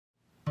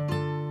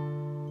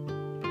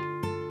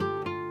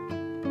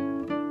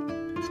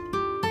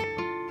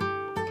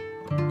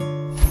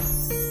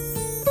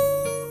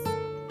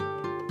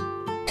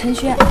陈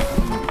轩，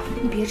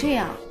你别这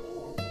样。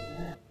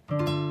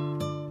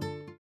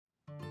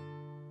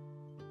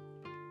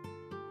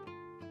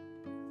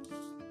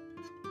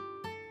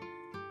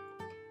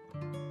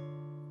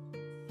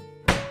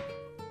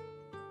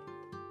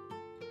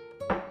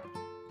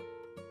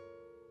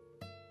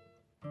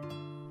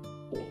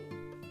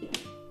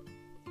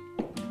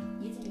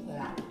你怎么回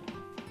来？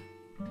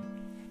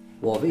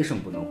我为什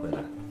么不能回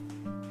来？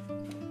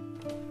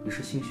你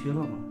是心虚了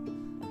吗？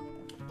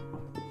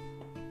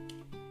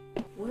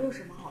我有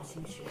什么好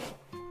心虚的？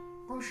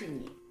都是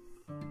你，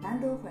难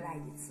得回来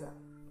一次，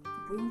你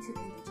不用去陪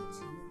你的旧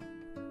情人。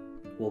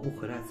我不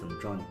回来怎么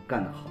知道你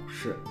干的好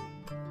事？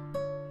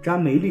这还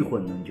没离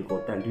婚呢，你就给我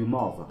戴绿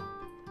帽子。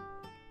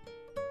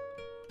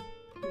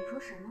你说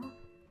什么？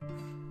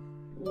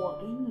我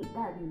给你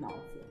戴绿帽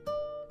子？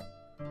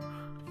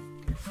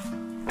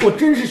我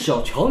真是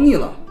小瞧你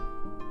了，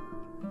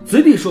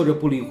嘴里说着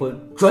不离婚，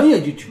转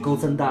眼就去勾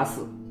三搭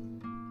四。